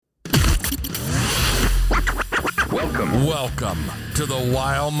Welcome to the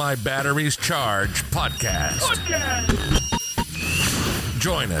While My Batteries Charge podcast.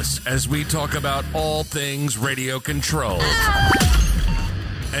 Join us as we talk about all things radio control.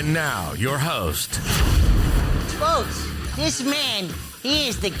 And now, your host, Folks, this man, he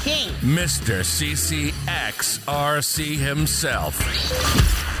is the king. Mr. CCXRC himself,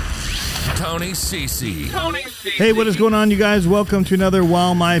 Tony CC. Hey, what is going on, you guys? Welcome to another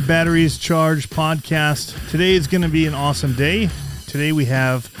While My Batteries Charge podcast. Today is going to be an awesome day. Today we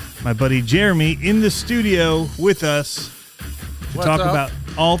have my buddy Jeremy in the studio with us to talk about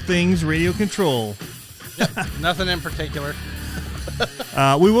all things radio control. Yep, nothing in particular.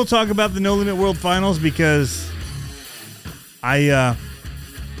 We will talk about the No Limit World Finals because I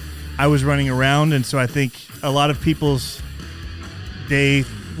was running around, and so I think a lot of people's day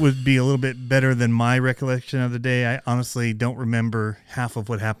would be a little bit better than my recollection of the day. I honestly don't remember half of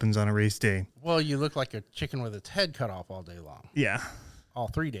what happens on a race day. Well, you look like a chicken with its head cut off all day long. Yeah. All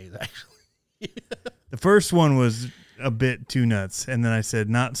 3 days, actually. The first one was a bit too nuts, and then I said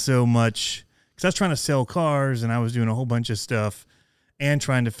not so much, because I was trying to sell cars, and I was doing a whole bunch of stuff, and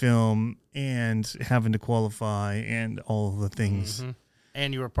trying to film, and having to qualify, and all the things. Mm-hmm.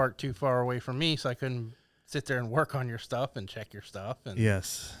 And you were parked too far away from me, so I couldn't sit there and work on your stuff and check your stuff. And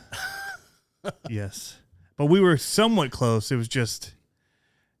Yes. Yes. But we were somewhat close. It was just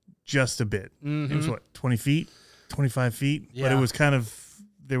a bit. Mm-hmm. It was, 20 feet? 25 feet? Yeah. But it was kind of,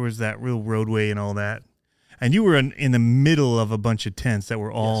 there was that real roadway and all that. And you were in the middle of a bunch of tents that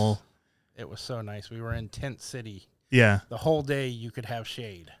were all... Yes. It was so nice. We were in Tent City. Yeah. The whole day you could have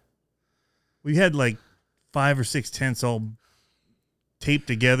shade. We had like 5 or 6 tents all taped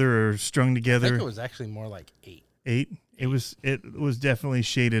together or strung together. I think it was actually more like 8. 8. It was definitely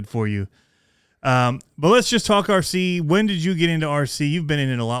shaded for you. But let's just talk RC. When did you get into RC? You've been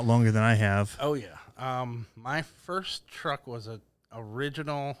in it a lot longer than I have. Oh, yeah. My first truck was a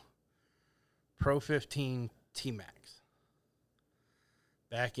original Pro 15 T-Max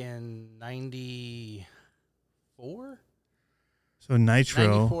back in 94? So Nitro.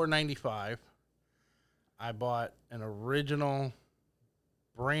 94, 95. I bought an original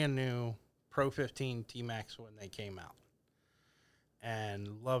brand new Pro 15 T-Max when they came out and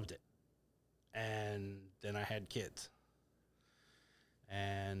loved it. And then I had kids.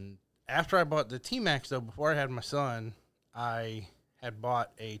 And after I bought the T-Max, though, before I had my son, I had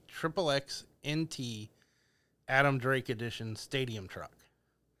bought a XXX NT Adam Drake Edition stadium truck,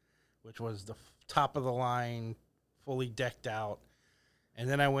 which was the top of the line, fully decked out. And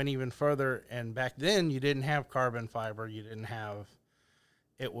then I went even further, and back then you didn't have carbon fiber,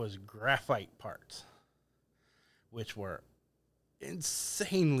 it was graphite parts, which were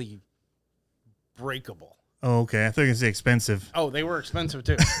insanely breakable. Oh, okay. I thought you were going to say expensive. Oh, they were expensive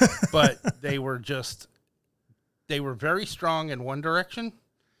too, but they were very strong in one direction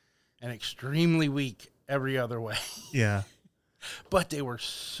and extremely weak every other way. Yeah. But they were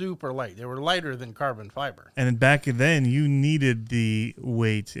super light. They were lighter than carbon fiber. And back then, you needed the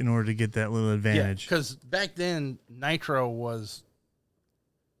weight in order to get that little advantage. Because back then, nitro was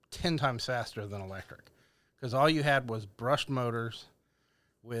 10 times faster than electric. Because all you had was brushed motors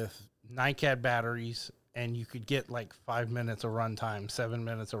with NiCad batteries, and you could get like 5 minutes of runtime, 7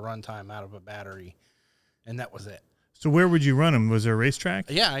 minutes of runtime out of a battery, and that was it. So where would you run them? Was there a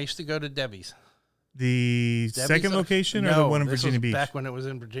racetrack? Yeah, I used to go to Debbie's. The second location or no, the one in this Virginia was Beach? back when it was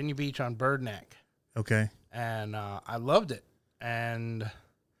in Virginia Beach on Bird Neck. Okay. And I loved it. And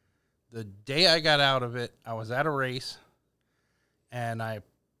the day I got out of it, I was at a race, and I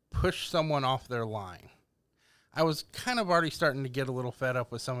pushed someone off their line. I was kind of already starting to get a little fed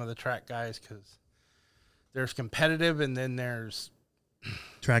up with some of the track guys because there's competitive, and then there's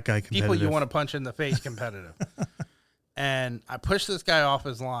track guy competitive. people you want to punch in the face competitive. And I pushed this guy off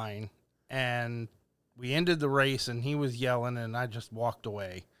his line, and we ended the race, and he was yelling, and I just walked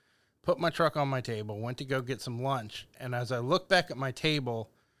away, put my truck on my table, went to go get some lunch. And as I looked back at my table,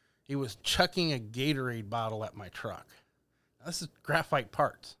 he was chucking a Gatorade bottle at my truck. Now, this is graphite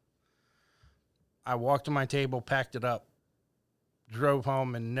parts. I walked to my table, packed it up, drove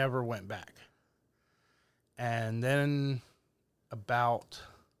home, and never went back. And then about,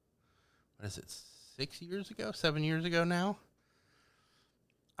 7 years ago now,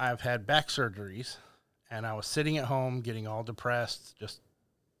 I've had back surgeries, and I was sitting at home getting all depressed, just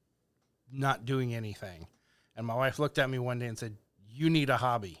not doing anything. And my wife looked at me one day and said, "You need a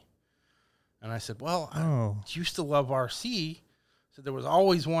hobby." And I said, "Well, I used to love RC." So there was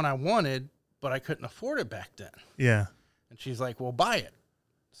always one I wanted, but I couldn't afford it back then. Yeah. And she's like, "Well, buy it."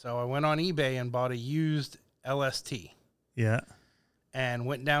 So I went on eBay and bought a used LST. Yeah. And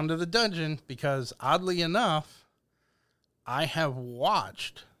went down to the dungeon because, oddly enough, I have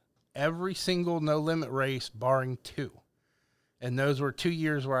watched every single No Limit race barring 2. And those were 2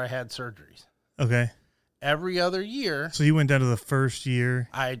 years where I had surgeries. Okay. Every other year, So you went down to the first year.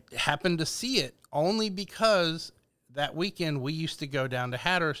 I happened to see it only because that weekend we used to go down to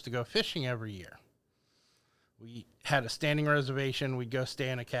Hatteras to go fishing every year. We had a standing reservation. We'd go stay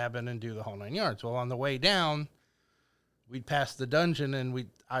in a cabin and do the whole 9 yards. Well, on the way down, we'd pass the dungeon and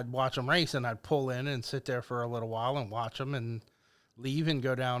I'd watch them race, and I'd pull in and sit there for a little while and watch them and leave and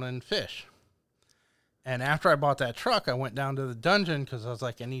go down and fish. And after I bought that truck, I went down to the dungeon because I was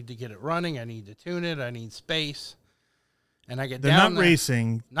like, I need to get it running. I need to tune it. I need space. And I get They're down not there.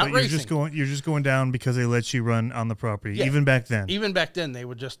 racing. Not but racing. You're just going down because they let you run on the property. Yeah. Even back then. Even back then, they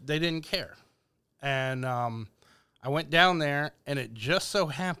didn't care. And I went down there, and it just so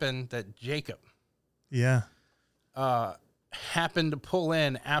happened that Jacob Yeah. happened to pull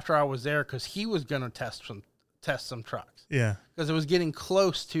in after I was there because he was going to test some trucks Yeah. because it was getting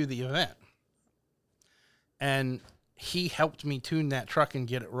close to the event. And he helped me tune that truck and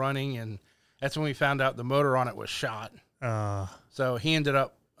get it running, and that's when we found out the motor on it was shot. So he ended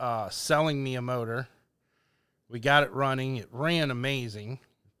up selling me a motor. We got it running. It ran amazing.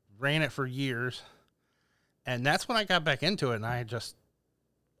 Ran it for years. And that's when I got back into it, and I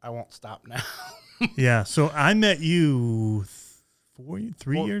won't stop now. Yeah. So I met you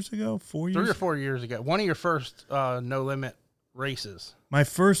 3 years ago, 4 years? 3 or 4 years ago. One of your first No Limit races. My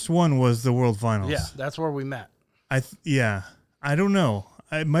first one was the World Finals. Yeah, that's where we met. Yeah. I don't know.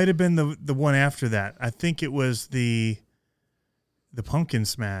 It might have been the one after that. I think it was the Pumpkin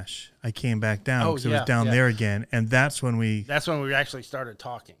Smash. I came back down because it was down there again, and that's when we actually started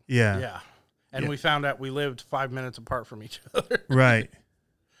talking. Yeah. Yeah. And we found out we lived 5 minutes apart from each other. Right.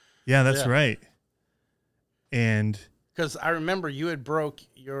 Yeah, that's right. And because I remember you had broke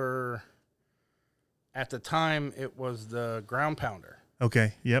at the time it was the ground pounder.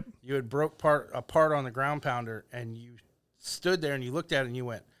 okay, yep. You had broke a part on the ground pounder, and you stood there and you looked at it and you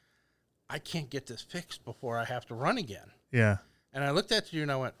went, I can't get this fixed before I have to run again. Yeah. And I looked at you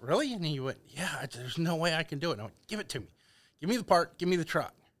and I went, really? And you went, yeah, there's no way I can do it. And I went, give it to me. Give me the part. Give me the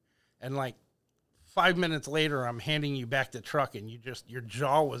truck. And like 5 minutes later, I'm handing you back the truck, and your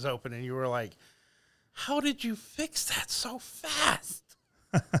jaw was open, and you were like, how did you fix that so fast?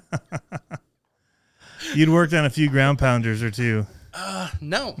 You'd worked on a few ground pounders or two.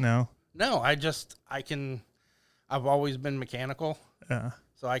 No. I've always been mechanical. Yeah.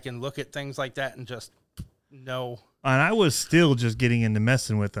 So I can look at things like that and just know. And I was still just getting into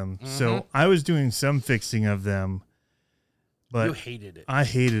messing with them. Mm-hmm. So I was doing some fixing of them. But You hated it. I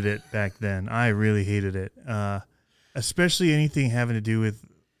hated it back then. I really hated it. Especially anything having to do with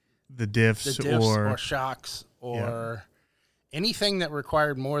the diffs, or shocks or anything that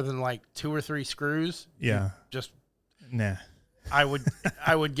required more than like 2 or 3 screws. Yeah. Nah. I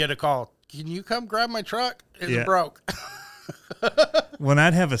would get a call. Can you come grab my truck? It's Yeah. broke. When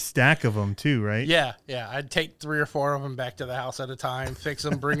I'd have a stack of them too, right? Yeah. I'd take 3 or 4 of them back to the house at a time, fix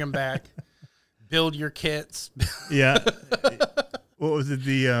them, bring them back, build your kits. Yeah. What was it?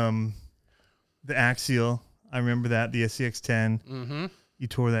 The Axial. I remember that, the SCX-10. Mm-hmm. You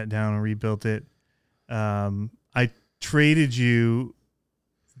tore that down and rebuilt it. I traded you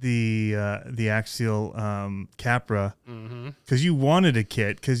the Axial Capra because you wanted a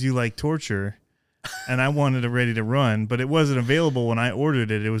kit because you like torture, and I wanted it ready to run, but it wasn't available when I ordered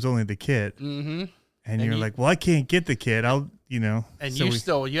it. It was only the kit. Mm-hmm. And you're like, well, I can't get the kit. And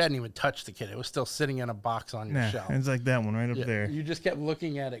so you hadn't even touched the kit. It was still sitting in a box on your shelf. It's like that one right up there. You just kept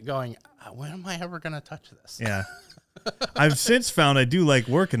looking at it going, when am I ever going to touch this? Yeah. I've since found I do like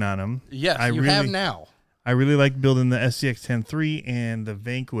working on them. Yes, have now. I really like building the SCX-10 and the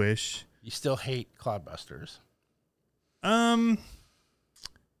Vanquish. You still hate Cloudbusters.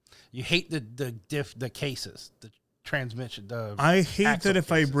 You hate the cases, the transmission, I hate that if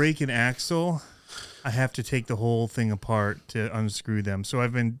cases. I break an axle, I have to take the whole thing apart to unscrew them. So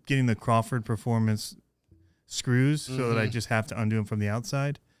I've been getting the Crawford Performance screws so that I just have to undo them from the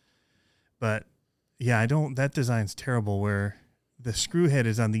outside. But yeah, that design's terrible where the screw head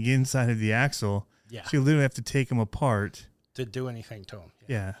is on the inside of the axle. Yeah. So you literally have to take them apart to do anything to them.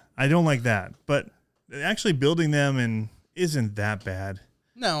 Yeah. I don't like that. But actually building them isn't that bad.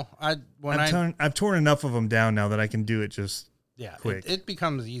 No, I've torn enough of them down now that I can do it just quick. It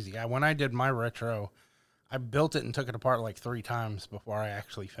becomes easy. When I did my retro, I built it and took it apart like 3 times before I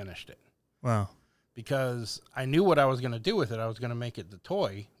actually finished it. Wow. Because I knew what I was going to do with it. I was going to make it the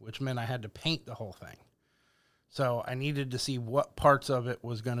toy, which meant I had to paint the whole thing. So I needed to see what parts of it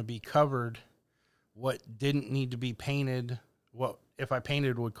was going to be covered, what didn't need to be painted, what if I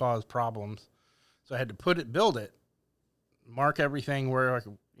painted would cause problems. So I had to build it, mark everything where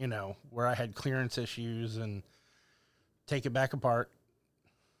where I had clearance issues, and take it back apart,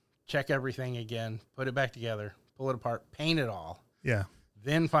 check everything again, put it back together, pull it apart, paint it all. Yeah.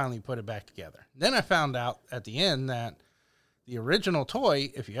 Then finally put it back together. Then I found out at the end that the original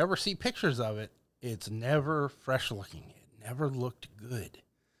toy, if you ever see pictures of it, it's never fresh looking. It never looked good.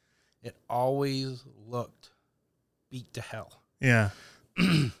 It always looked beat to hell. Yeah.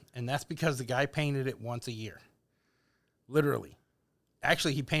 And that's because the guy painted it once a year. Literally.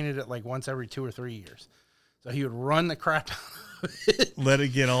 Actually, he painted it like once every 2 or 3 years. So he would run the crap out of it. Let it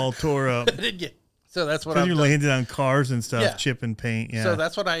get all tore up. So that's what Because I've you're done. laying it on cars and stuff, Yeah. chip and paint. Yeah. So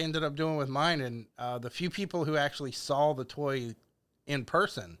that's what I ended up doing with mine. And the few people who actually saw the toy in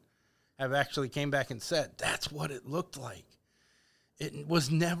person have actually came back and said, that's what it looked like. It was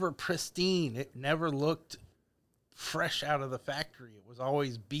never pristine. It never looked fresh out of the factory. It was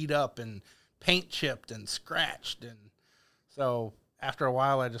always beat up and paint chipped and scratched. And so after a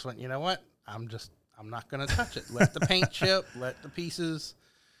while, I just went, you know what? I'm not going to touch it. Let the paint chip, let the pieces.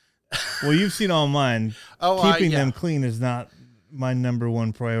 Well, you've seen all mine. Keeping them clean is not my number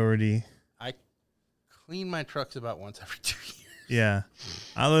one priority. I clean my trucks about once every 2 years. Yeah.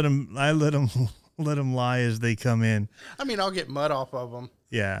 I let them lie as they come in. I mean, I'll get mud off of them,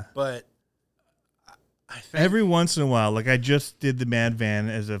 Yeah. but I think Every once in a while, like I just did the Mad Van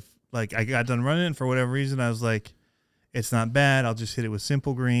I got done running it, and for whatever reason, I was like, it's not bad. I'll just hit it with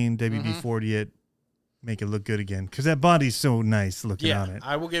Simple Green, WD-40 it, make it look good again. Because that body's so nice looking on it.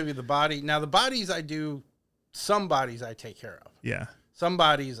 I will give you the body. Now, the bodies some bodies I take care of. Yeah. Some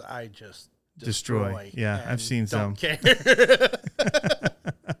bodies I just destroy. Yeah, I've seen some. don't care.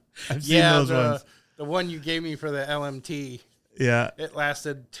 I've seen those ones. The one you gave me for the LMT, Yeah. it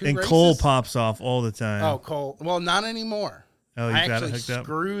lasted 2 And races. coal pops off all the time. Oh, coal. Well, not anymore. Oh, you I got it actually hooked up?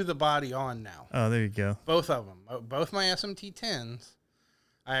 screw the body on now. Oh, there you go. Both of them. Both my SMT 10s.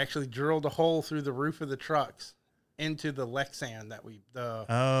 I actually drilled a hole through the roof of the trucks into the Lexan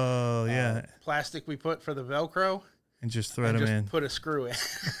Oh, yeah. plastic we put for the Velcro. And just thread And them just in. put a screw in.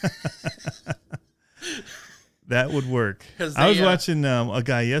 That would work. 'Cause I was they, watching a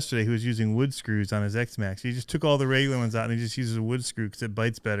guy yesterday who was using wood screws on his X-Max. He just took all the regular ones out and he just uses a wood screw because it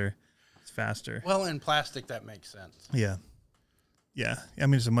bites better. It's faster. Well, in plastic, that makes sense. Yeah. Yeah. I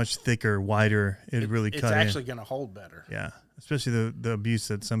mean, it's a much thicker, wider. It'd really cut It's in. actually going to hold better, Yeah. Especially the abuse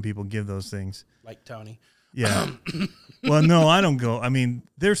that some people give those things. like Tony. Yeah. Well, no, I don't go. I mean,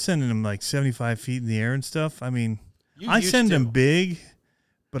 they're sending them like 75 feet in the air and stuff. I mean, You I used send to. them big,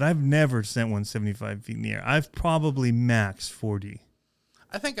 but I've never sent one 75 feet in the air. I've probably max 40.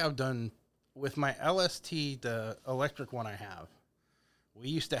 I think I've done, with my LST, the electric one I have, we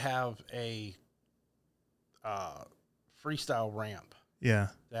used to have a freestyle ramp Yeah.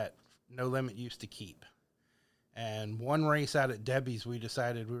 that No Limit used to keep. And one race out at Debbie's, we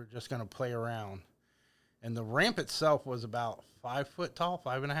decided we were just going to play around. And the ramp itself was about 5 foot tall,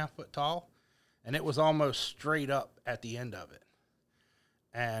 5.5 foot tall. And it was almost straight up at the end of it.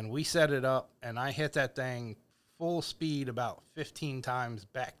 And we set it up, and I hit that thing full speed about 15 times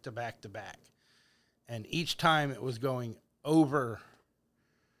back to back to back. And each time it was going over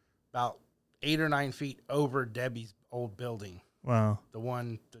about 8 or 9 feet over Debbie's old building. Wow.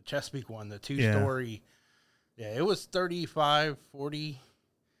 The Chesapeake one, the 2-story. Yeah, it was 35, 40,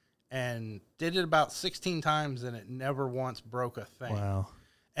 and did it about 16 times, and it never once broke a thing. Wow.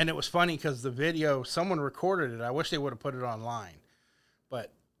 And it was funny because the video, someone recorded it. I wish they would have put it online.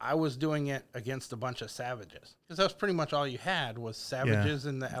 But I was doing it against a bunch of savages. Because that was pretty much all you had was savages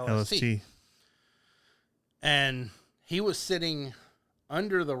in the LST. And he was sitting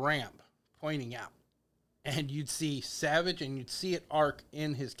under the ramp pointing out. And you'd see Savage, and you'd see it arc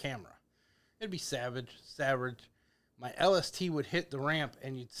in his camera. It'd be Savage. My LST would hit the ramp,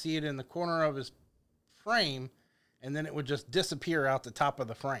 and you'd see it in the corner of his frame, and then it would just disappear out the top of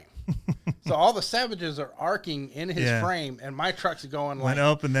the frame. So all the Savages are arcing in his frame, and my truck's going like went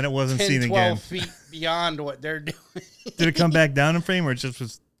up, and then it wasn't 10, seen 12 again. feet beyond what they're doing. Did it come back down in frame, or it just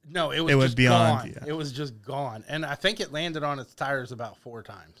was? No, it was just beyond, gone. yeah. It was just gone. And I think it landed on its tires about 4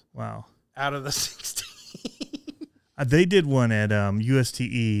 times Wow. out of the 16. They did one at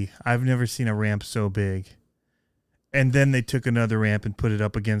USTE. I've never seen a ramp so big. And then they took another ramp and put it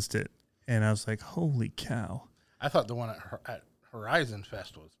up against it. And I was like, holy cow. I thought the one at Horizon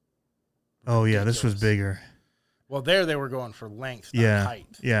Fest was. Oh, yeah, this was ridiculous. bigger. Well, there they were going for length, not height.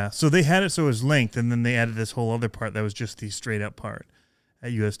 Yeah. So they had it so it was length, and then they added this whole other part that was just the straight up part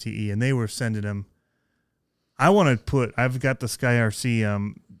at USTE. And they were sending them. I've got the Sky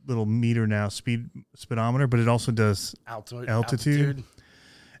RC little meter now, speedometer, but it also does altitude.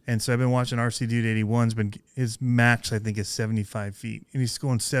 And so I've been watching RC Dude 81's been his max I think is 75 feet, and he's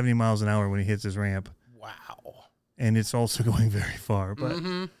going 70 miles an hour when he hits his ramp. Wow. And it's also going very far, but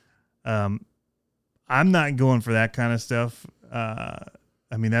I'm not going for that kind of stuff.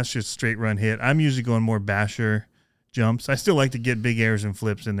 I mean, that's just straight run hit. I'm usually going more basher jumps. I still like to get big airs and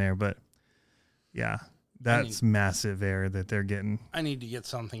flips in there, but yeah, that's massive air that they're getting. I need to get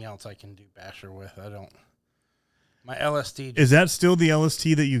something else I can do basher with. I don't. My LST. Is that still the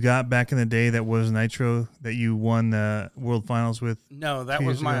LST that you got back in the day that was Nitro that you won the World Finals with? No, that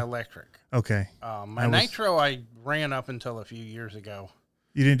was my electric. Okay. My Nitro I ran up until a few years ago.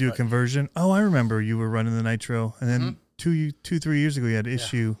 You didn't do a conversion? Oh, I remember you were running the Nitro, and then 3 years ago you had an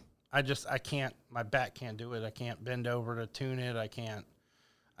issue. I can't. My back can't do it. I can't bend over to tune it.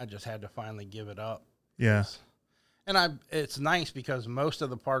 I just had to finally give it up. Yeah. And it's nice because most of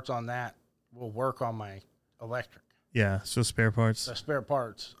the parts on that will work on my electric. Yeah, so spare parts. The spare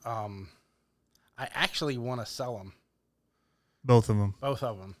parts. I actually want to sell them. Both of them. Both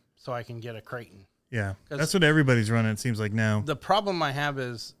of them, so I can get a Creighton. Yeah, that's what everybody's running, it seems like now. The problem I have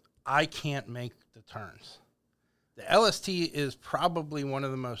is I can't make the turns. The LST is probably one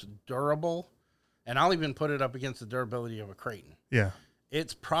of the most durable, and I'll even put it up against the durability of a Creighton. Yeah.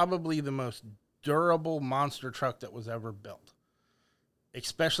 It's probably the most durable monster truck that was ever built,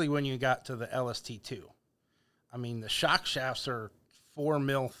 especially when you got to the LST2. I mean, the shock shafts are 4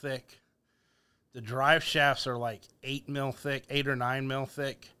 mil thick. The drive shafts are like 8 mil thick, 8 or 9 mil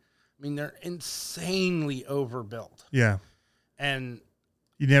thick. I mean, they're insanely overbuilt. Yeah. And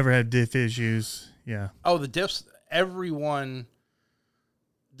you never had diff issues. Yeah. Oh, the diffs, everyone,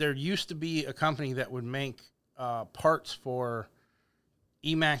 there used to be a company that would make parts for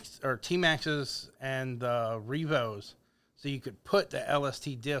Emax or T-Maxes and the Revos, so you could put the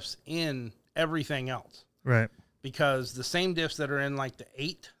LST diffs in everything else. Right. Because the same diffs that are in like the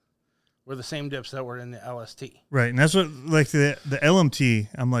 8 were the same diffs that were in the LST. Right. And that's what, like the LMT,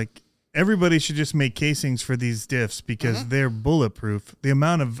 I'm like, everybody should just make casings for these diffs because they're bulletproof. The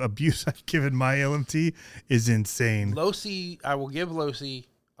amount of abuse I've given my LMT is insane. Losi, I will give Losi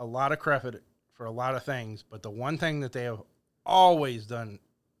a lot of credit for a lot of things, but the one thing that they have always done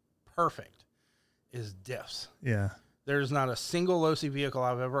perfect is diffs. Yeah. There's not a single Losi vehicle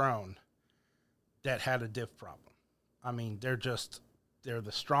I've ever owned that had a diff problem. I mean, they're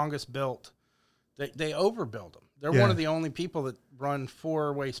the strongest built. They overbuild them. They're one of the only people that run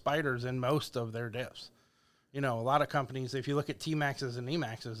 4-way spiders in most of their diffs. You know, a lot of companies, if you look at T-Maxes and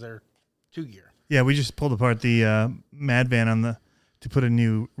E-Maxes, they're 2-gear. Yeah, we just pulled apart the Mad Van to put a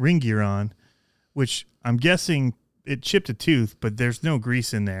new ring gear on, which I'm guessing it chipped a tooth, but there's no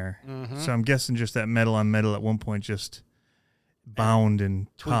grease in there. So I'm guessing just that metal on metal at one point just bound and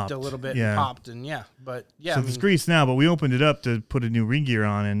tweaked popped a little bit and popped, and but so there's grease now, but we opened it up to put a new ring gear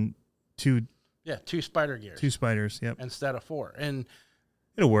on and 2 spider gears. 2 spiders, yep. Instead of 4. And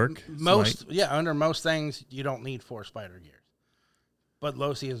it'll work. Under most things you don't need 4 spider gears. But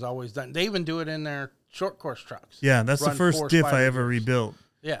Losi has always done. They even do it in their short course trucks. Yeah, that's the first diff I ever rebuilt.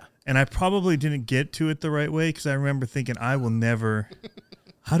 Yeah. And I probably didn't get to it the right way because I remember thinking I will never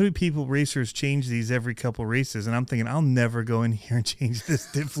how do racers change these every couple races? And I'm thinking I'll never go in here and change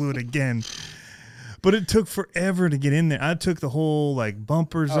this diff fluid again. But it took forever to get in there. I took the whole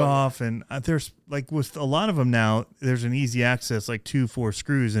bumpers off, and there's with a lot of them now, there's an easy access 2-4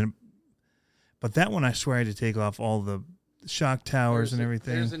 screws, but that one I swear I had to take off all the shock towers and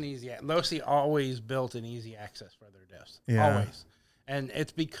everything. There's an easy. Losi always built an easy access for their diffs. Yeah. Always, and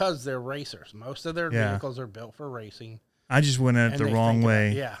it's because they're racers. Most of their vehicles are built for racing. I just went at it the wrong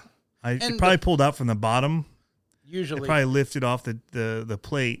way. It probably pulled out from the bottom. Usually, it probably lifted off the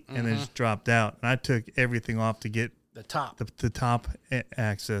plate and then just dropped out. And I took everything off to get the top, the top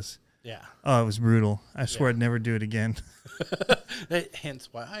access. Yeah. Oh, it was brutal. I swear I'd never do it again. Hence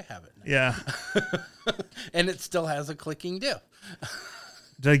why I have it now. Yeah. And it still has a clicking diff.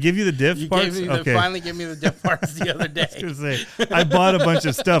 Did I give you the diff parts? Finally gave me the diff parts the other day. I was going to say, I bought a bunch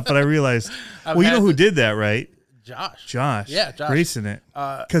of stuff, but I realized, you know who did that, right? Josh. Yeah, Josh. Racing it.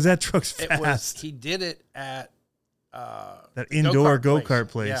 Because that truck's fast. He did it at that indoor go-kart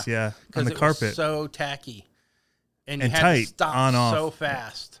place. Yeah. On the carpet. Was so tacky. And you and had tight, to stop on, off. so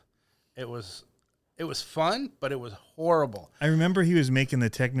fast. It was fun, but it was horrible. I remember he was making the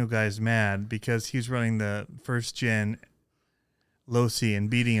techno guys mad because he was running the first gen Losi and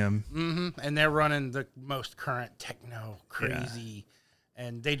beating him. Mm-hmm. And they're running the most current techno crazy. Yeah.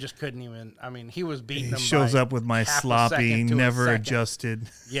 And they just couldn't even. I mean, he was beating them. He shows up with my sloppy, never adjusted.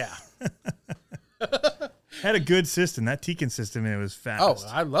 Yeah. Had a good system. That Tekin system, and it was fast. Oh,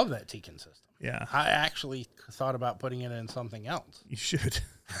 I love that Tekin system. Yeah. I actually thought about putting it in something else. You should.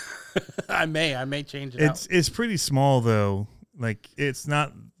 I may change it out. It's pretty small though. Like it's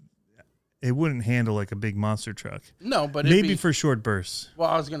not. It wouldn't handle like a big monster truck. No, but maybe for short bursts. Well,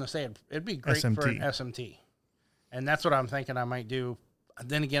 I was gonna say it'd be great SMT. for an SMT, and that's what I'm thinking I might do.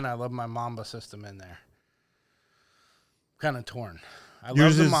 Then again, I love my Mamba system in there. Kind of torn. I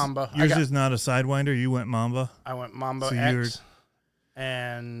love the Mamba. Yours is not a Sidewinder. You went Mamba. I went Mamba So X,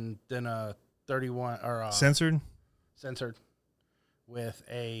 and then a 31 or censored with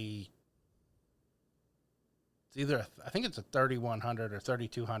a. It's either I think it's a 3100 or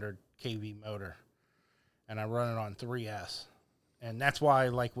 3200 kV motor, and I run it on 3S, and that's why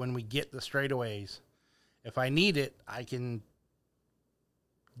like when we get the straightaways, if I need it, I can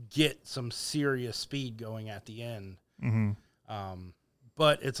get some serious speed going at the end. Mm-hmm.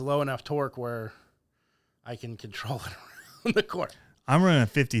 But it's low enough torque where I can control it around the corner. I'm running a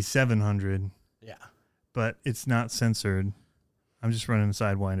 5700. Yeah. But it's not censored. I'm just running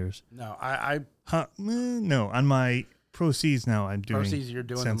Sidewinders. No, no, on my Pro Cs now I'm doing Pro Cs you're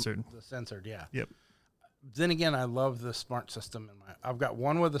doing censored. The censored, yeah. Yep. Then again, I love the smart system I've got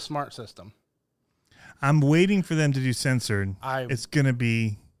one with the smart system. I'm waiting for them to do censored. It's gonna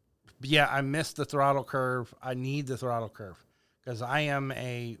be. Yeah, I missed the throttle curve. I need the throttle curve because I am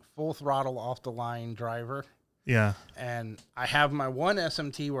a full throttle off the line driver. Yeah. And I have my one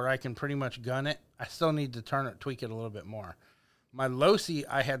SMT where I can pretty much gun it. I still need to tweak it a little bit more. My Losi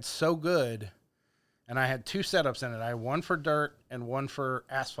I had so good, and I had two setups in it. I had one for dirt and one for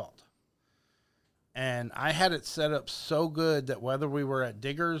asphalt. And I had it set up so good that whether we were at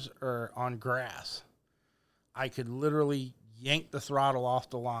diggers or on grass, I could literally yank the throttle off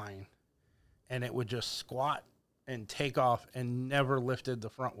the line and it would just squat and take off and never lifted the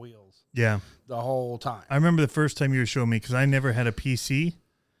front wheels. Yeah. The whole time. I remember the first time you were showing me because I never had a PC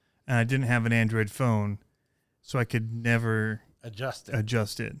and I didn't have an Android phone, so I could never adjust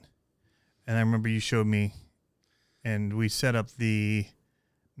it. And I remember you showed me, and we set up the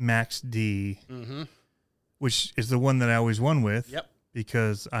Max D, which is the one that I always won with. Yep.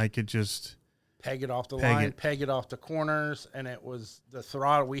 Because I could just peg it off the line, peg it off the corners, and it was the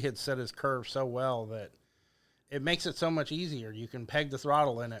throttle. We had set his curve so well that it makes it so much easier. You can peg the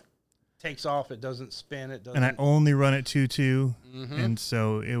throttle and it takes off. It doesn't spin. It doesn't. And I only run it 2.2, and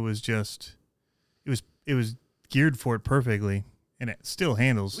so it was just, it was geared for it perfectly, and it still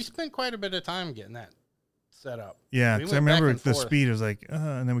handles. We spent quite a bit of time getting that set up. Yeah, because I remember the speed was like,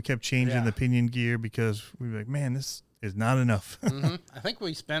 and then we kept changing the pinion gear because we were like, man, this is not enough. I think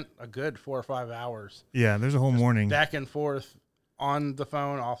we spent a good 4 or 5 hours. Yeah, there's a whole morning. Back and forth on the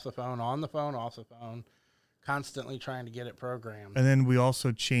phone, off the phone, on the phone, off the phone, constantly trying to get it programmed. And then we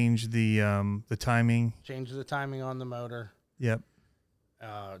also changed the timing. Changed the timing on the motor. Yep.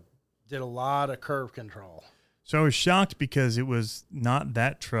 Did a lot of curve control. So I was shocked because it was not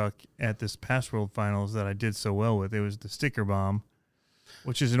that truck at this past World Finals that I did so well with. It was the Sticker Bomb,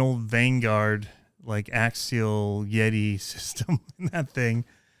 which is an old Vanguard like axial Yeti system in that thing.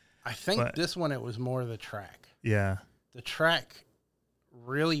 I think this one, it was more the track. Yeah. The track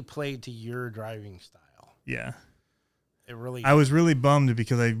really played to your driving style. Yeah. It really. I was really bummed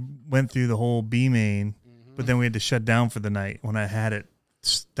because I went through the whole B main, but then we had to shut down for the night when I had it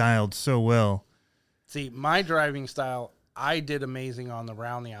styled so well. See, my driving style, I did amazing on the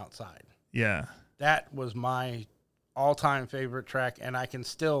round the outside. Yeah. That was my all-time favorite track, and I can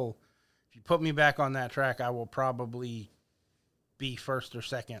still, if you put me back on that track, I will probably be first or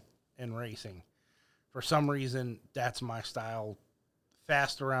second in racing. For some reason, that's my style.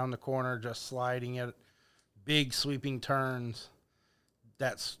 Fast around the corner, just sliding it, big sweeping turns.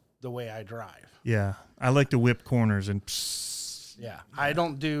 That's the way I drive. Yeah. I like to whip corners and yeah. I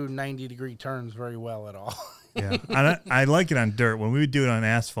don't do 90-degree turns very well at all. Yeah. I like it on dirt. When we would do it on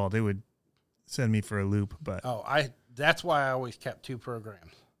asphalt, it would send me for a loop. But that's why I always kept 2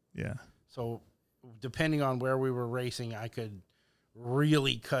 programs. Yeah. So depending on where we were racing, I could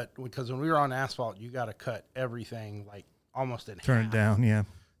really cut, because when we were on asphalt, you got to cut everything like almost in half. Turn it down, yeah.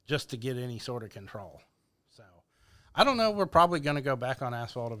 Just to get any sort of control. So I don't know. We're probably going to go back on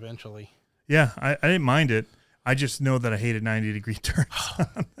asphalt eventually. Yeah, I didn't mind it. I just know that I hated 90-degree turns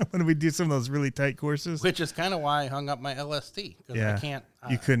when we do some of those really tight courses. Which is kind of why I hung up my LST, because yeah,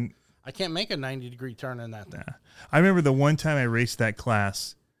 you couldn't. I can't make a 90-degree turn in that thing. Nah. I remember the one time I raced that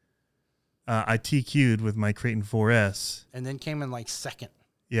class, I TQ'd with my Creighton 4S. And then came in like second.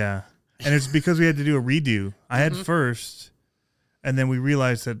 Yeah. And it's because we had to do a redo. I had first, and then we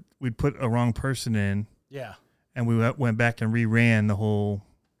realized that we'd put a wrong person in. Yeah. And we went back and reran the whole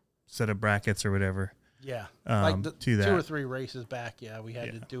set of brackets or whatever. Yeah. Like the, to that. 2 or 3 races back, we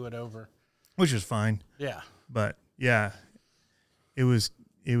had to do it over. Which was fine. Yeah. But, yeah, it was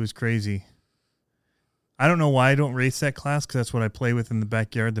it was crazy. I don't know why I don't race that class because that's what I play with in the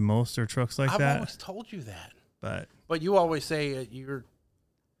backyard the most, or trucks like that. I've always told you that. But you always say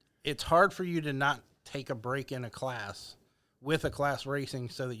it's hard for you to not take a break in a class with a class racing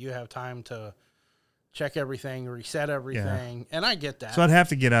so that you have time to check everything, reset everything. Yeah. And I get that. So I'd have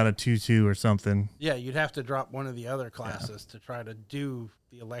to get out of 2-2 or something. Yeah, you'd have to drop one of the other classes to try to do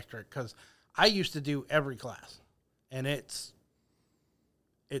the electric, because I used to do every class, and it's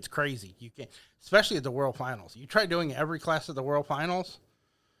crazy. You can't, especially at the World Finals. You try doing every class at the World Finals,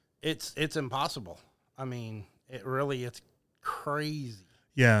 it's impossible. I mean, it's crazy.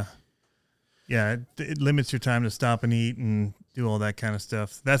 Yeah. Yeah, it limits your time to stop and eat and do all that kind of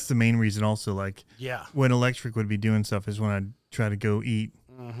stuff. That's the main reason also, like, when electric would be doing stuff is when I'd try to go eat.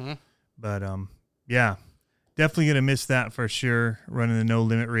 Mm-hmm. But, yeah, definitely going to miss that for sure, running the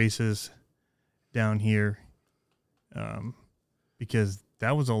no-limit races down here, because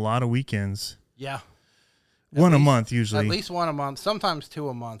that was a lot of weekends. Yeah. One a month, usually. At least one a month, sometimes 2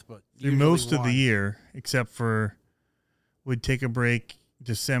 a month, but through most of the year, except for we'd take a break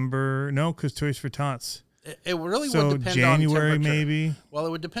December. No, because Toys for Tots. It really so would depend January, on temperature. Maybe. Well,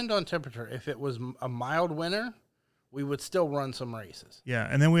 it would depend on temperature. If it was a mild winter, we would still run some races. Yeah,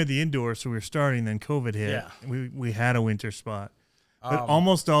 and then we had the indoor, so we were starting, then COVID hit. Yeah. We had a winter spot. But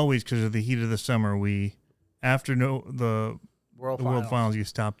almost always, because of the heat of the summer, after the World Finals, you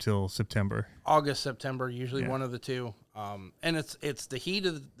stop till September. August, September, usually one of the two. And it's the heat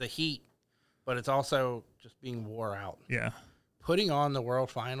of the heat, but it's also just being wore out. Yeah. Putting on the World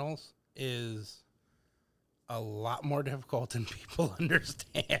Finals is a lot more difficult than people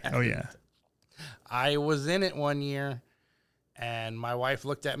understand. Oh, yeah. I was in it one year, and my wife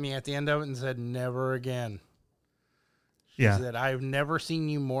looked at me at the end of it and said, "Never again." She said, "I've never seen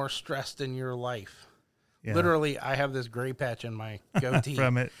you more stressed in your life." Yeah. Literally, I have this gray patch in my goatee.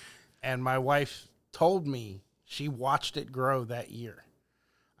 From it. And my wife told me she watched it grow that year.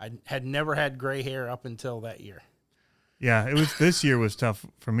 I had never had gray hair up until that year. Yeah, this year was tough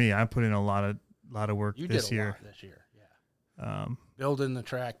for me. I put in a lot of work this year. You did a lot this year, yeah. Building the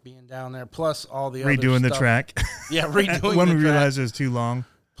track, being down there, plus all the redoing other the stuff. track. Yeah, redoing the when we track. realized it was too long.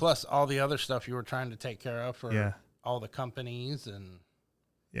 Plus all the other stuff you were trying to take care of for all the companies and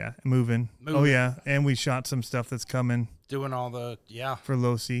moving. Oh yeah, and we shot some stuff that's coming. Doing all the for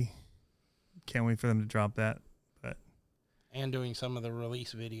Losi. Can't wait for them to drop that. And doing some of the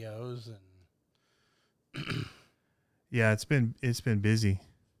release videos and yeah, it's been busy.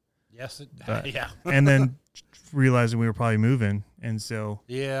 Yes, yeah. And then realizing we were probably moving, and so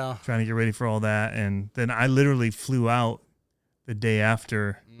trying to get ready for all that, and then I literally flew out the day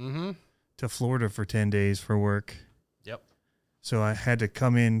after to Florida for 10 days for work. Yep. So I had to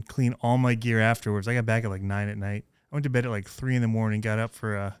come in, clean all my gear afterwards. I got back at like 9 at night. I went to bed at like 3 in the morning, got up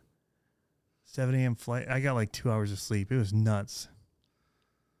for a 7 a.m. flight. I got like 2 hours of sleep. It was nuts.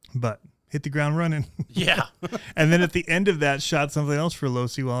 But hit the ground running. Yeah. And then at the end of that, shot something else for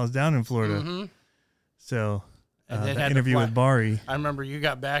Losi while I was down in Florida. Mm-hmm. So the interview with Bari. I remember you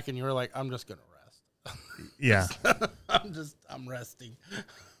got back and you were like, "I'm just going to rest." Yeah. I'm resting.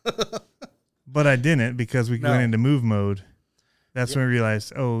 But I didn't, because we went into move mode. That's when we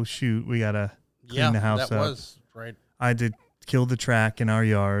realized, oh, shoot, we got to clean the house up. That was right. I had to kill the track in our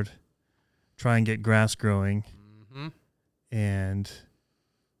yard, try and get grass growing, and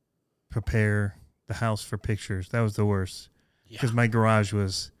prepare the house for pictures. That was the worst, because my garage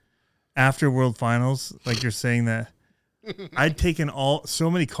was, after World Finals, like you're saying, that I'd taken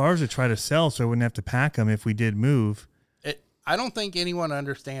so many cars to try to sell so I wouldn't have to pack them if we did move. I don't think anyone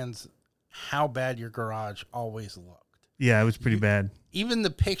understands how bad your garage always looked. Yeah, it was pretty bad. Even the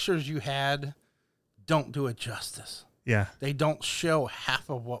pictures you had don't do it justice. Yeah. They don't show half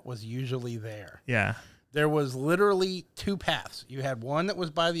of what was usually there. Yeah. There was literally 2 paths. You had one that was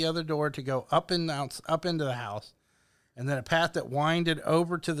by the other door to go up into the house, and then a path that winded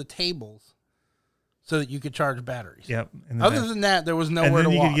over to the tables so that you could charge batteries. Yep. Other than that, there was nowhere to walk.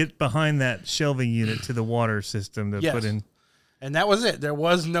 And then you could get behind that shelving unit to the water system to put in. And that was it. There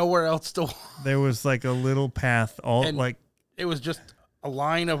was nowhere else to walk. There was like a little path, it was just a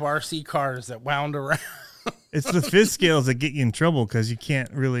line of RC cars that wound around. It's the fifth scales that get you in trouble because you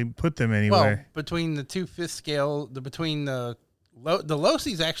can't really put them anywhere. Well, between the 2 fifth scale, between the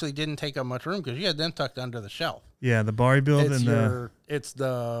Losis actually didn't take up much room because you had them tucked under the shelf. Yeah, the Bari build it's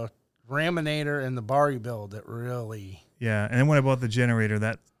the Raminator and the Bari build that really. Yeah, and then when I bought the generator,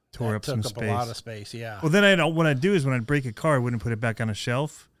 that tore up some space. Took up a lot of space. Yeah. Well, then what I'd do is when I'd break a car, I wouldn't put it back on a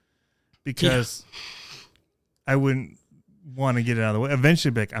shelf because I wouldn't want to get it out of the way.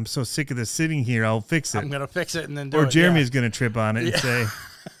 Eventually, I'm so sick of this sitting here, I'll fix it. I'm going to fix it and then do it. Or Jeremy's going to trip on it and say,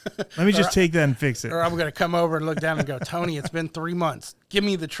 Let me just take that and fix it. Or I'm going to come over and look down and go, Tony, it's been 3 months. Give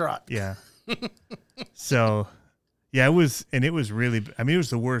me the truck. Yeah. So, yeah, it was really, I mean, it was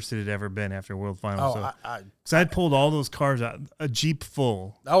the worst it had ever been after World Finals. So I'd pulled all those cars out, a Jeep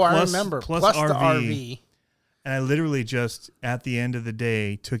full. Oh, I remember. Plus the RV. And I literally just, at the end of the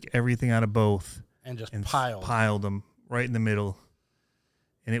day, took everything out of both. And just piled them right in the middle.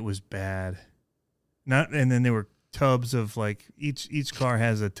 And it was bad. And then there were tubs of like, each car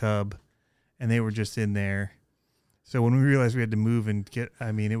has a tub. And they were just in there. So when we realized we had to move and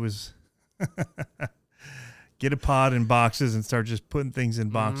it was... Get a pod in boxes and start just putting things in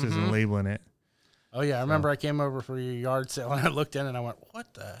boxes and labeling it. Oh, yeah. I remember I came over for your yard sale and I looked in and I went,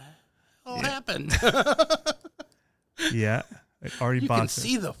 what the hell happened? Yeah. You can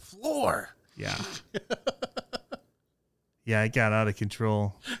see the floor. Yeah. Yeah, it got out of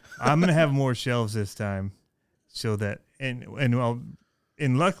control. I'm going to have more shelves this time so that, and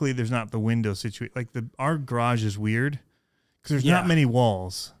luckily there's not the window situation. Like our garage is weird because there's not many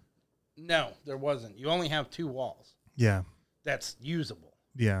walls. No, there wasn't. You only have 2 walls. Yeah. That's usable.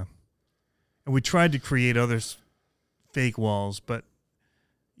 Yeah. And we tried to create other fake walls, but,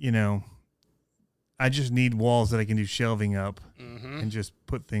 I just need walls that I can do shelving up and just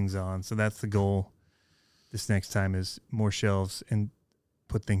put things on. So that's the goal this next time is more shelves and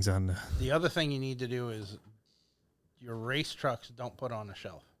put things on. The other thing you need to do is your race trucks don't put on a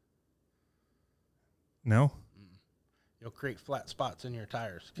shelf. No? You'll create flat spots in your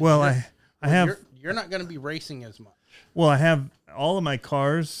tires. Well, I have... You're not going to be racing as much. Well, I have all of my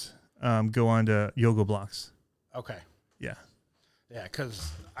cars go onto yoga blocks. Okay. Yeah. Yeah,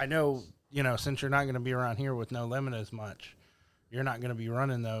 because I know, since you're not going to be around here with No Limit as much, you're not going to be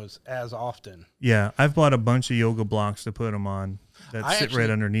running those as often. Yeah, I've bought a bunch of yoga blocks to put them on that sit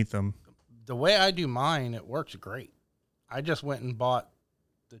right underneath them. The way I do mine, it works great. I just went and bought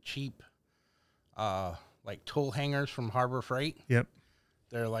the cheap... like tool hangers from Harbor Freight. Yep.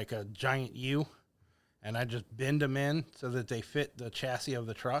 They're like a giant U, and I just bend them in so that they fit the chassis of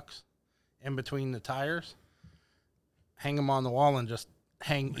the trucks in between the tires. Hang them on the wall and just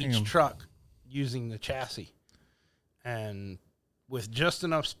hang each truck using the chassis. And with just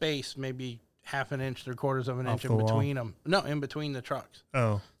enough space, maybe half an inch, 3/4 of an inch in between them. No, in between the trucks.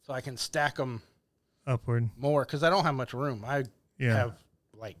 Oh. So I can stack them upward more because I don't have much room. I Yeah. have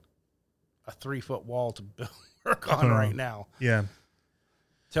like a 3-foot wall to work on right now. Yeah.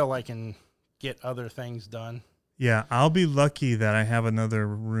 Till I can get other things done. Yeah, I'll be lucky that I have another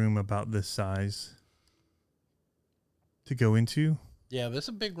room about this size to go into. Yeah, this is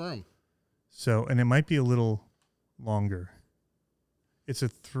a big room. So, and it might be a little longer. It's a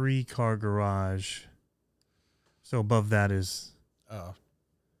 3-car garage. So above that is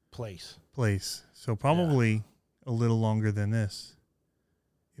place. So probably a little longer than this.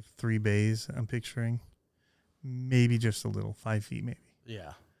 If 3 bays, I'm picturing. Maybe just a little, 5 feet maybe.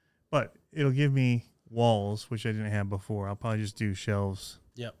 Yeah. But it'll give me walls, which I didn't have before. I'll probably just do shelves.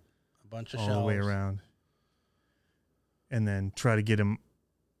 Yep. A bunch of all shelves. the way around. And then try to get them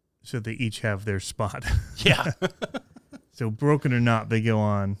so they each have their spot. Yeah. So broken or not, they go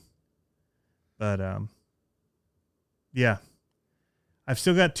on. But, yeah. I've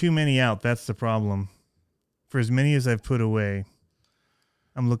still got too many out. That's the problem. For as many as I've put away,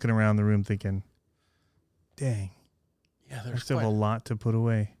 I'm looking around the room thinking, dang. Yeah, there's still a lot to put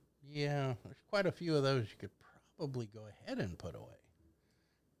away. Yeah, there's quite a few of those you could probably go ahead and put away.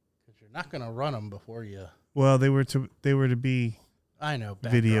 Because you're not going to run them before you... Well, they were to be I know,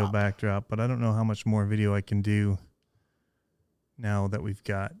 video backdrop, but I don't know how much more video I can do now that we've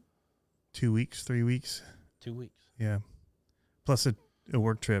got 2 weeks, 3 weeks. 2 weeks. Yeah. Plus a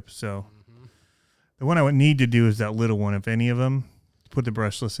work trip. So the one I would need to do is that little one, if any of them, put the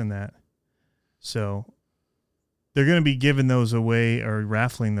brushless in that. So they're going to be giving those away or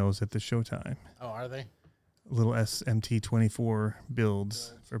raffling those at the showtime. Oh, are they? Little SMT24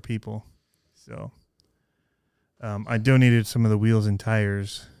 builds for people. So I donated some of the wheels and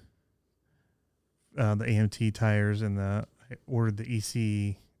tires, the AMT tires, and I ordered the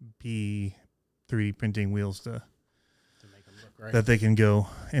ECB 3D printing wheels to make them look right. That they can go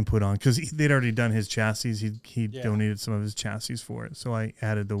and put on, because they'd already done his chassis. He donated some of his chassis for it, so I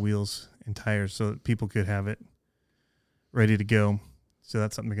added the wheels and tires so that people could have it ready to go. So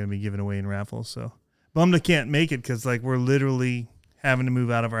that's something they're going to be giving away in raffles. So bummed I can't make it because we're literally having to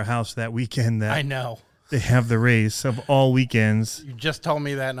move out of our house that weekend. That I know. They have the race of all weekends. You just told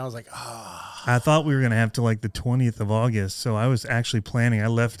me that, and I was like, I thought we were going to have to the 20th of August, so I was actually planning. I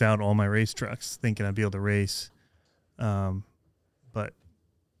left out all my race trucks thinking I'd be able to race. But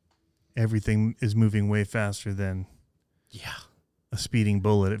everything is moving way faster than a speeding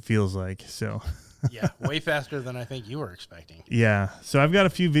bullet, it feels like. So Yeah, way faster than I think you were expecting. yeah. So I've got a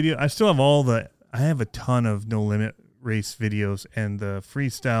few videos. I still have I have a ton of No Limit race videos and the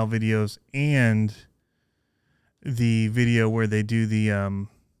freestyle videos and the video where they do the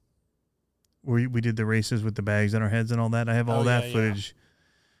where we did the races with the bags on our heads and all that. I have all that footage.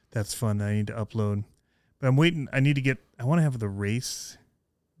 That's fun that I need to upload. But I'm waiting. I want to have the race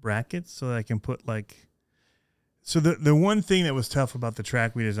brackets so that I can put like. So the one thing that was tough about the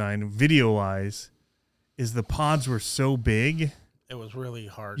track we designed video wise is the pods were so big. It was really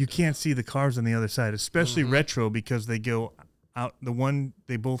hard. You can't see the cars on the other side, especially retro, because they go out.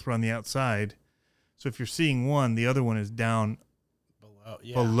 They both run the outside. So if you're seeing one, the other one is down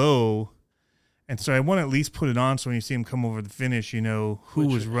below. And so I want to at least put it on so when you see them come over the finish, you know who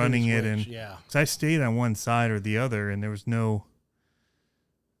was running it. And because I stayed on one side or the other, and there was no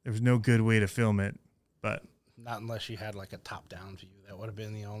good way to film it. But not unless you had like a top-down view. That would have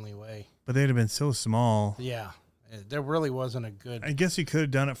been the only way. But they'd have been so small. Yeah. There really wasn't a good... I guess you could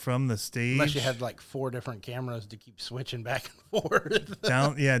have done it from the stage. Unless you had like 4 different cameras to keep switching back and forth.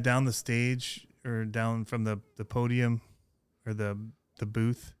 down the stage or down from the podium or the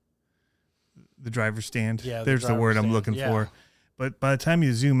booth, the driver's stand. Yeah, there's the word I'm looking for. But by the time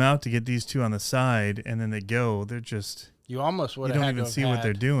you zoom out to get these two on the side and then they go, they're just... You almost would have had to don't even see what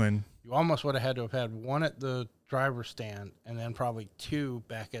they're doing. You almost would have had to have had one at the driver's stand and then probably 2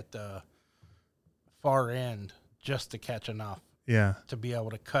 back at the far end just to catch enough. Yeah. To be able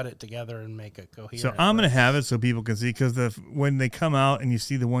to cut it together and make a coherent. So I'm going to have it so people can see, because when they come out and you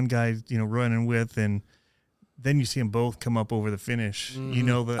see the one guy, running with, and then you see them both come up over the finish, you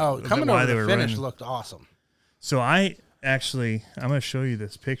know coming over the finish looked awesome. So I'm going to show you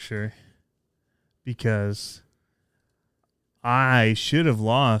this picture because I should have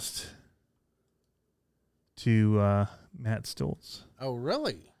lost to Matt Stoltz. Oh,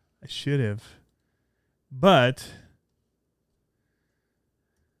 really? I should have. But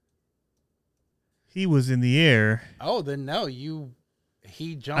he was in the air. Oh, then no,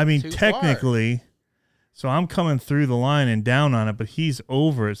 he jumped. I mean, too technically, far. So I'm coming through the line and down on it, but he's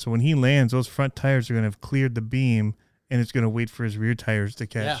over it. So when he lands, those front tires are going to have cleared the beam, and it's going to wait for his rear tires to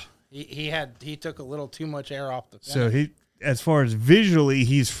catch. Yeah, he took a little too much air off the finish. So as far as visually,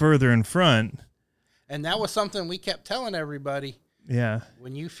 he's further in front. And that was something we kept telling everybody. Yeah.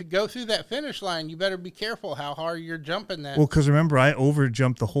 When you go through that finish line, you better be careful how hard you're jumping that. Well, because remember, I over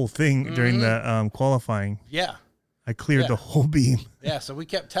jumped the whole thing during the qualifying. Yeah. I cleared the whole beam. Yeah, so we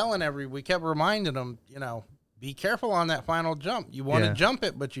kept we kept reminding them, be careful on that final jump. You want to jump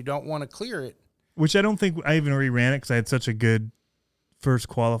it, but you don't want to clear it. Which I don't think I even reran it because I had such a good first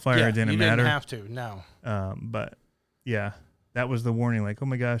qualifier. It didn't matter. You didn't have to, no. But, yeah, that was the warning. Like, oh,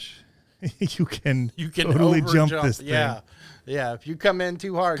 my gosh, you can totally jump this thing. Yeah, if you come in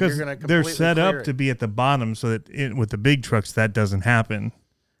too hard, you're going to completely they're set up it. to be at the bottom so that with the big trucks, that doesn't happen.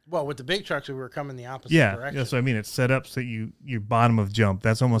 Well, with the big trucks, we were coming the opposite direction. Yeah, so I mean, it's set up so you're bottom of jump.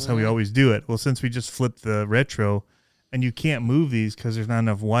 That's almost how we always do it. Well, since we just flipped the retro, and you can't move these because there's not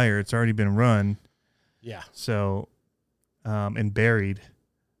enough wire. It's already been run. Yeah. So, and buried.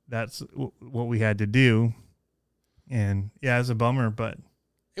 That's what we had to do. And, yeah, it was a bummer, but...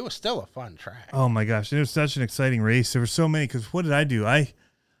 It was still a fun track. Oh, my gosh. It was such an exciting race. There were so many, because what did I do? I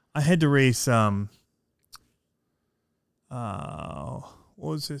had to race... what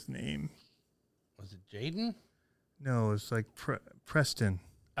was his name? Was it Jaden? No, it was like Preston.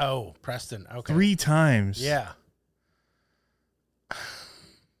 Oh, Preston. Okay. 3 times. Yeah.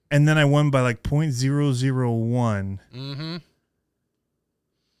 And then I won by like 0.001. Mm-hmm.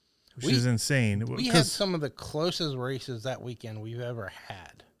 Which is insane. We had some of the closest races that weekend we've ever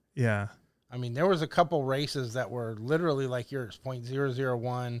had. Yeah. I mean, there was a couple races that were literally like yours,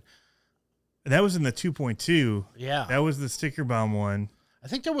 0.001. That was in the 2.2. Yeah. That was the sticker bomb one. I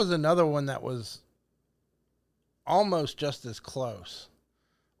think there was another one that was almost just as close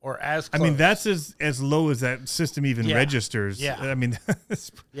or as close. I mean, that's as low as that system even registers. Yeah. I mean,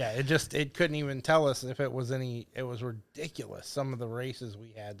 it couldn't even tell us if it was it was ridiculous. Some of the races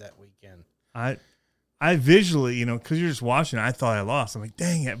we had that weekend. I visually, because you're just watching, I thought I lost. I'm like,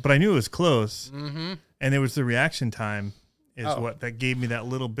 dang it. But I knew it was close. Mm-hmm. And it was the reaction time what that gave me that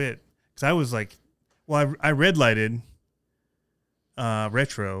little bit. Because I was like, well, I red lighted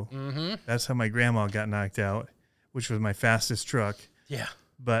retro. Mm-hmm. That's how my grandma got knocked out, which was my fastest truck. Yeah.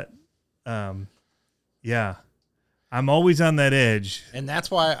 But, I'm always on that edge. And that's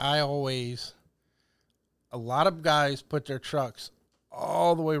why a lot of guys put their trucks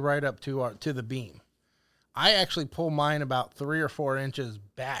all the way right up to the beam. I actually pull mine about 3 or 4 inches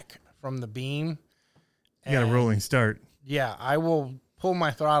back from the beam. You got a rolling start. Yeah, I will pull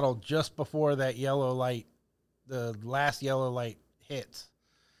my throttle just before that yellow light, the last yellow light hits.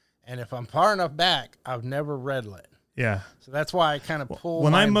 And if I'm far enough back, I've never red lit. Yeah. So that's why I kind of pull.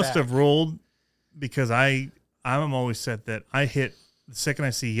 When I mine must back. have rolled, because I'm always set that I hit the second I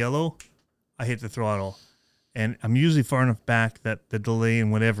see yellow, I hit the throttle, and I'm usually far enough back that the delay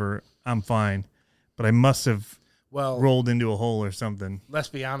and whatever, I'm fine. But I must have rolled into a hole or something. Let's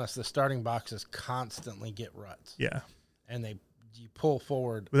be honest, the starting boxes constantly get ruts. Yeah. And you pull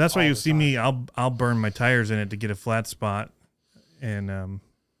forward. But that's why all you the see time. me. I'll burn my tires in it to get a flat spot, and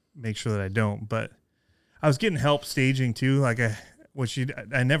make sure that I don't. But I was getting help staging too. Like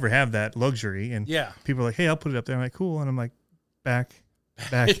I never have that luxury. And Yeah. people are like, "Hey, I'll put it up there." I'm like, "Cool," and I'm like, back.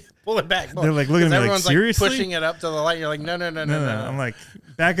 Pull it back. They're like looking at me like, everyone's seriously? pushing it up to the light. You're like, no. No. I'm like,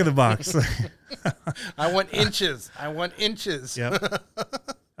 back of the box. I want inches. Yep.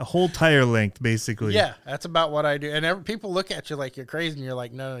 A whole tire length, basically. Yeah, that's about what I do. And people look at you like you're crazy, and you're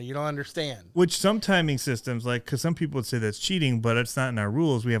like, no, you don't understand. Which some timing systems, like, because some people would say that's cheating, but it's not in our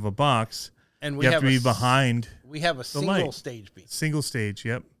rules. We have a box. And we you have to be behind. We have a single light. stage beam. Single stage,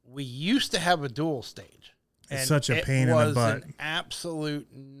 yep. We used to have a dual stage. It's And such a pain in the butt. It was an absolute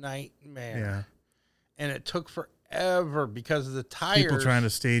nightmare. Yeah. And it took forever because of the tires. People trying to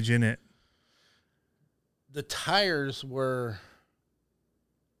stage in it. The tires were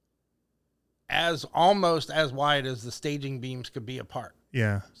almost as wide as the staging beams could be apart.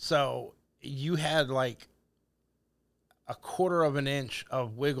 Yeah. So you had like a quarter of an inch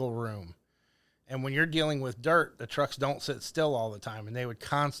of wiggle room. And when you're dealing with dirt, the trucks don't sit still all the time, and they would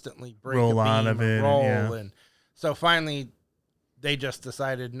constantly break Roll a beam out of or it, roll. yeah. And so finally, they just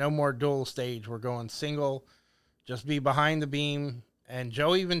decided no more dual stage. We're going single. Just be behind the beam. And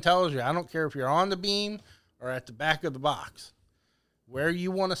Joe even tells you, I don't care if you're on the beam or at the back of the box. Where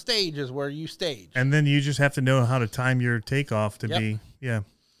you want to stage is where you stage. And then you just have to know how to time your takeoff to be, yeah.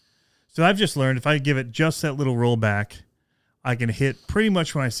 So I've just learned if I give it just that little rollback, I can hit pretty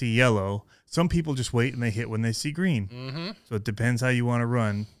much when I see yellow. Some people just wait and they hit when they see green. Mm-hmm. So it depends how you want to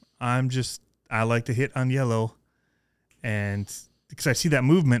run. I like to hit on yellow, and because I see that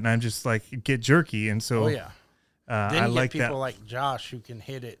movement and I'm just like get jerky. And so, Then I you like get people that. like Josh who can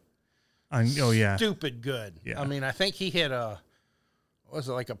hit it Yeah. stupid good. Yeah. I mean, I think he hit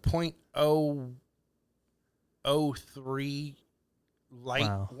like a .003 light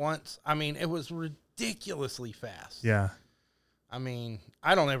Wow. once. I mean, it was ridiculously fast. Yeah. I mean,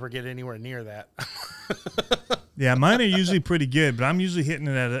 I don't ever get anywhere near that. Yeah, mine are usually pretty good, but I'm usually hitting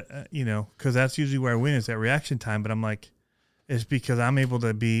it at because that's usually where I win is at reaction time. But I'm like, it's because I'm able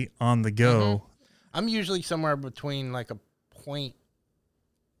to be on the go. Mm-hmm. I'm usually somewhere between like a point.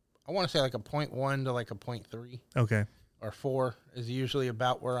 I want to say like a 0.1 to like a 0.3 Okay. or 4 is usually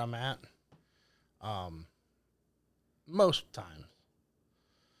about where I'm at. Most times.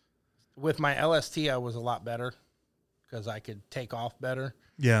 With my LST, I was a lot better because I could take off better.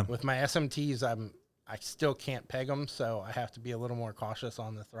 Yeah. With my SMTs, I still can't peg them, so I have to be a little more cautious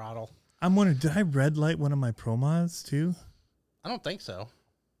on the throttle. I'm wondering, did I red light one of my Pro Mods too? I don't think so.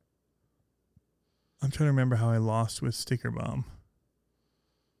 I'm trying to remember how I lost with Sticker Bomb.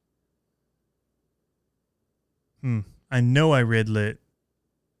 I know I red lit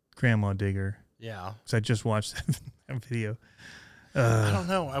Grandma Digger Yeah. because I just watched that video. I don't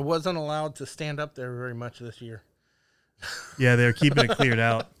know. I wasn't allowed to stand up there very much this year. Yeah, they're keeping it cleared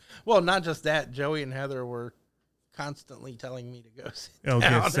out. Well, not just that. Joey and Heather were constantly telling me to go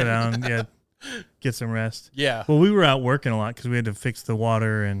Sit down. Yeah, get some rest. Yeah. Well, we were out working a lot because we had to fix the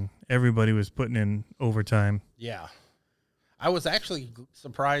water and everybody was putting in overtime. Yeah. I was actually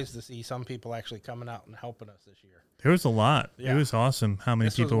surprised to see some people actually coming out and helping us this year. There was a lot. Yeah. It was awesome how many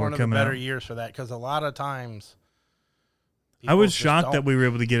This was people one were of the coming better out. years for that because a lot of times I was just shocked that don't- we were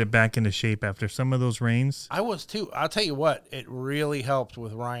able to get it back into shape after some of those rains. I was too. I'll tell you what, it really helped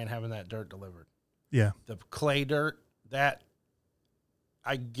with Ryan having that dirt delivered. Yeah. The clay dirt, that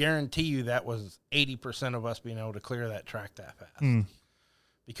I guarantee you that was 80% of us being able to clear that track that fast.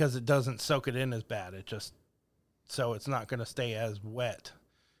 Because it doesn't soak it in as bad. It just, so it's not going to stay as wet.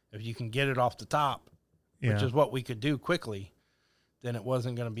 If you can get it off the top, Yeah. which is what we could do quickly, then it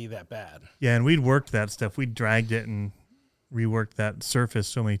wasn't going to be that bad. Yeah, and we'd worked that stuff. We dragged it and reworked that surface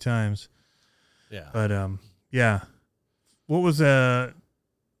so many times. Yeah. But yeah. What was a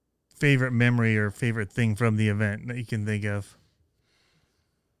favorite memory or favorite thing from the event that you can think of?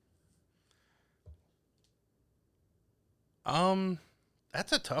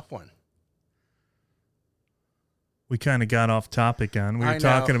 That's a tough one. We kind of got off topic on. We I were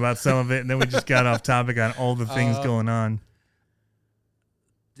talking know. about some of it, and then we just got off topic on all the things going on.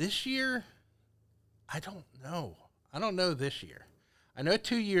 This year, I don't know. I don't know this year. I know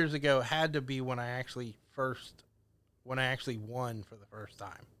 2 years ago had to be when I actually won for the first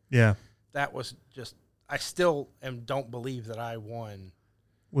time. Yeah. That was just, I still don't believe that I won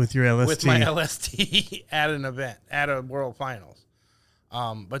With your LST. with my LST at an event, at a World Finals.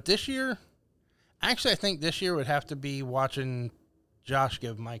 But this year, actually, I think this year would have to be watching Josh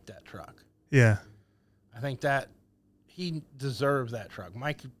give Mike that truck. Yeah. I think that he deserves that truck.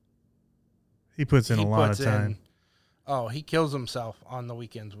 Mike, He puts in a lot of time. He kills himself on the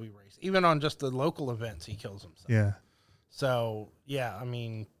weekends we race. Even on just the local events, he kills himself. Yeah. So, yeah, I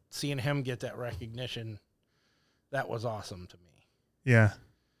mean, seeing him get that recognition, that was awesome to me. Yeah.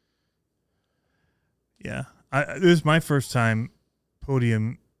 Yeah. It was my first time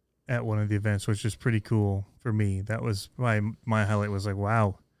podium at one of the events, which is pretty cool for me. That was my highlight. Was like,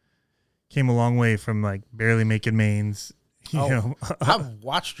 wow, came a long way from like barely making mains, you know, I've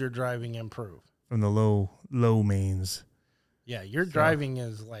watched your driving improve. from the low mains. Yeah, your driving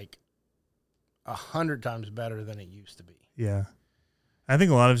is like 100 times better than it used to be. Yeah. I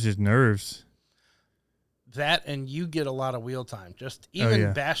think a lot of it's just nerves. That, and you get a lot of wheel time. Just even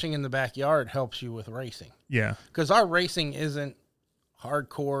yeah. bashing in the backyard helps you with racing. Yeah. Because our racing isn't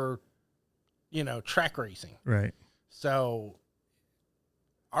hardcore, track racing. Right. So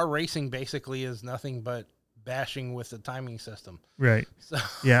our racing basically is nothing but bashing with the timing system. Right. So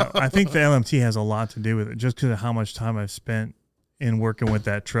Yeah. I think the LMT has a lot to do with it, just because of how much time I've spent in working with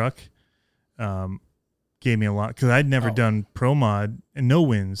that truck. Gave me a lot, because I'd never done pro mod and no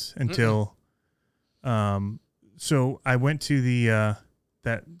wins until so I went to the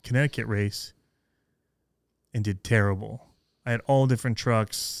that Connecticut race and did terrible. I had all different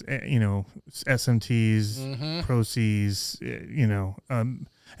trucks, SMTs, Pro Cs, and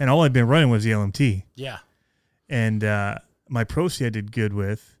all I'd been running was the LMT. Yeah. And my Pro C I did good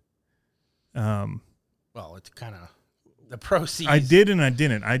with. Well, it's kind of the Pro Cs. I did and I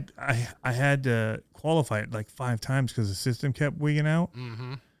didn't. I had to qualify it like 5 times because the system kept wigging out.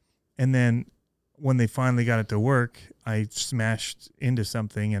 Mm-hmm. And then when they finally got it to work, I smashed into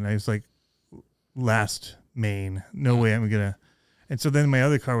something and I was like, last main. No way I'm going to. And so then my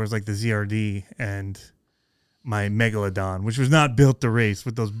other car was like the ZRD and my Megalodon, which was not built to race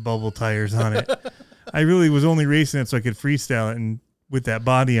with those bubble tires on it. I really was only racing it so I could freestyle it and with that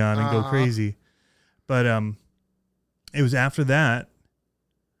body on and go crazy. But it was after that.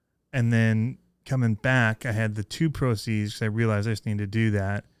 And then coming back, I had the 2 Pro Cs because I realized I just needed to do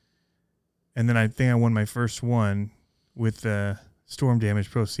that. And then I think I won my first one with the Storm Damage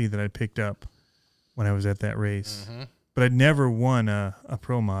Pro C that I picked up when I was at that race. Mm-hmm. But I'd never won a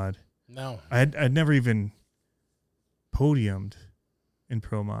pro mod. No. I'd never even podiumed in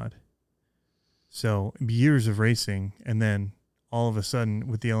pro mod. So years of racing, and then all of a sudden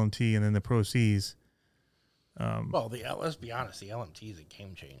with the LMT and then the Pro Cs. Well, let's be honest, the LMT is a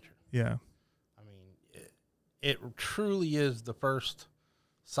game changer. Yeah. I mean, it truly is the first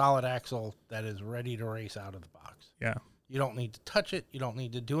solid axle that is ready to race out of the box. Yeah. You don't need to touch it. You don't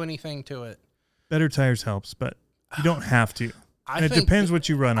need to do anything to it. Better tires helps, but you don't have to. And it think depends what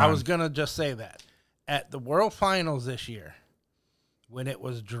you run on. I was going to just say that. At the World Finals this year, when it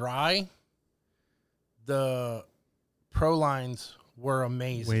was dry, the Pro lines were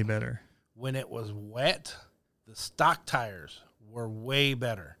amazing. Way better. When it was wet, the stock tires were way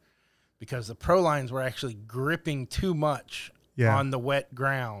better because the Pro lines were actually gripping too much on the wet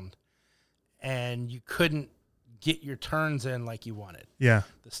ground, and you couldn't get your turns in like you wanted. Yeah.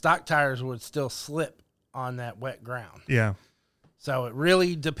 The stock tires would still slip on that wet ground. Yeah. So it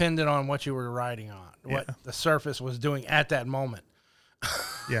really depended on what you were riding on, what the surface was doing at that moment.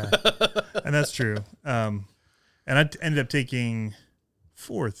 Yeah. And that's true. And I ended up taking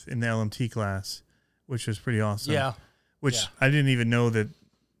 4th in the LMT class, which was pretty awesome. Yeah. Which I didn't even know that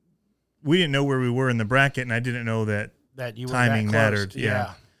we didn't know where we were in the bracket, and I didn't know that you were timing that close. mattered.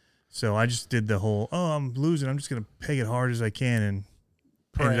 Yeah. So I just did the whole, I'm losing, I'm just going to peg it hard as I can and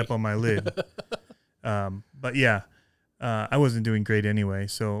ended up on my lid. But yeah, I wasn't doing great anyway.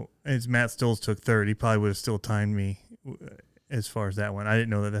 So as Matt Stills took 3rd, he probably would have still timed me as far as that went. I didn't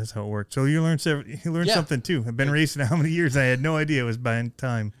know that that's how it worked. So you learn something too. I've been racing how many years? I had no idea it was by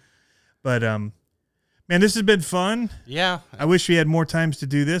time. But man, this has been fun. Yeah. I wish we had more times to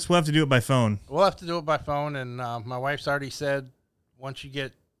do this. We'll have to do it by phone. We'll have to do it by phone. And my wife's already said once you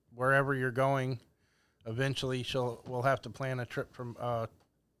get wherever you're going, eventually we'll have to plan a trip from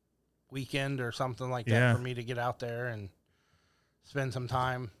weekend or something like that for me to get out there and spend some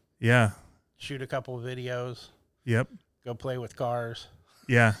time. Yeah. Shoot a couple of videos. Yep. Go play with cars.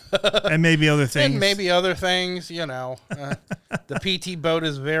 Yeah. And maybe other things. And maybe other things, The PT boat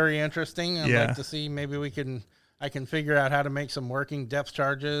is very interesting. I'd like to see, maybe we can, I can figure out how to make some working depth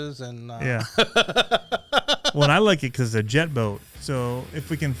charges and Yeah. Well, and I like it because it's a jet boat. So if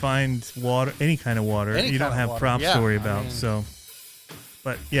we can find water, any kind of water, Any you don't kind of have water, props yeah, to worry I about. mean- So,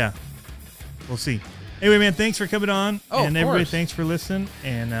 but yeah, we'll see. Anyway, man, thanks for coming on. Oh, and of everybody, course. thanks for listening.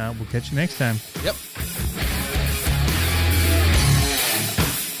 And we'll catch you next time. Yep.